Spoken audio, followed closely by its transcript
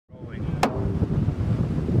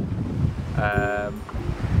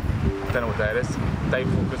Don't know what day it is. Day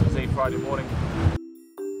before Christmas Eve, Friday morning.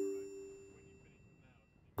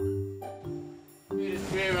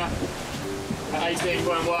 We're at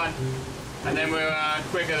 18.1, and then we're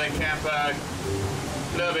quicker than Camper,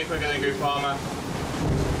 a little bit quicker than Groupama,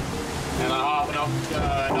 and not and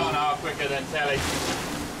a half quicker than Telly.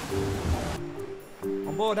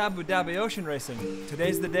 On board Abu Dhabi Ocean Racing,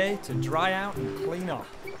 today's the day to dry out and clean up.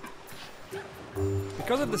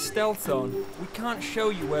 Because of the stealth zone, we can't show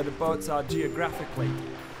you where the boats are geographically,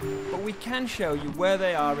 but we can show you where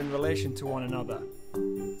they are in relation to one another.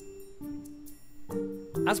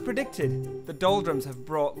 As predicted, the doldrums have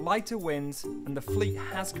brought lighter winds and the fleet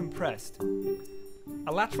has compressed.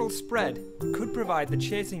 A lateral spread could provide the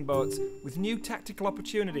chasing boats with new tactical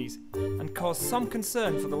opportunities and cause some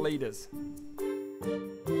concern for the leaders.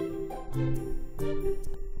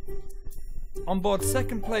 On board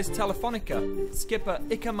second place Telefonica, skipper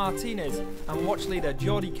Iker Martinez and watch leader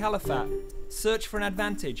Jordi Calafat search for an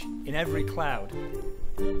advantage in every cloud.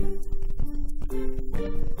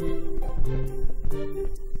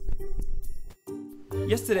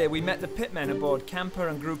 Yesterday we met the pitmen aboard Camper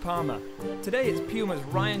and Groupama. Today it's Puma's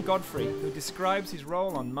Ryan Godfrey who describes his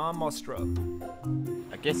role on Mar Nostro.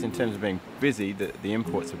 I guess in terms of being busy, the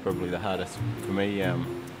imports are probably the hardest for me. You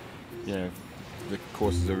know, the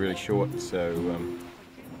courses are really short, so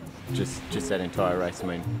just that entire race. I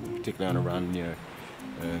mean, particularly on a run, you know,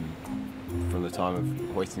 from the time of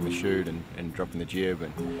hoisting the chute and dropping the jib,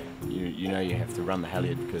 and you know you have to run the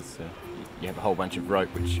halyard because you have a whole bunch of rope,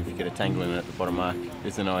 which if you get a tangle in it at the bottom mark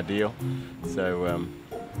isn't ideal. So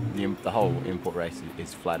the whole import race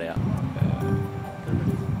is flat out.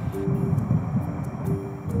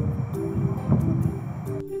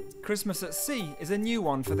 Christmas at sea is a new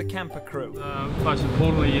one for the Camper crew. Most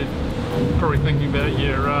importantly, you're probably thinking about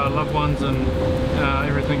your loved ones and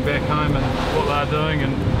everything back home and what they're doing,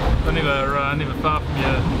 and they're never far from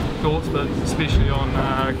your thoughts, but especially on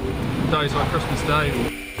days like Christmas Day.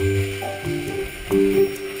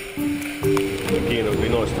 Again, it would be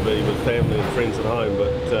nice to be with family and friends at home,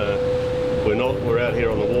 but we're not. We're out here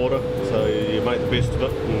on the water, so you make the best of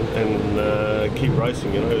it and keep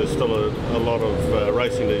racing. You know, there's still a lot of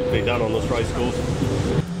racing to be done on this race course.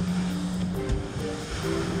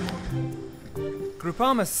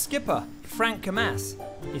 Groupama's skipper, Franck Cammas,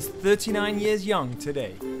 is 39 years young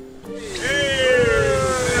today.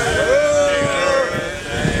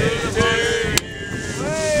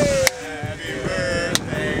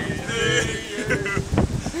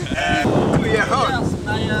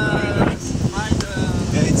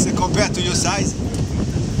 It's compared to your size.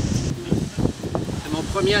 C'est mon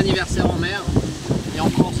premier anniversaire en mer et en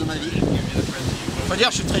course de ma vie. Faut dire,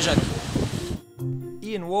 je suis très jeune.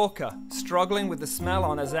 Ian Walker, struggling with the smell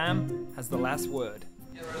on Azam, has the last word.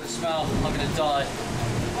 Get rid of the smell, I'm going to die.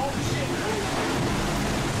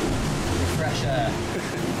 Fresh air.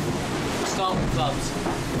 Start with clubs.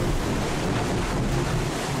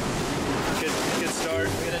 Good start.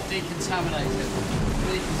 We're going to decontaminate it.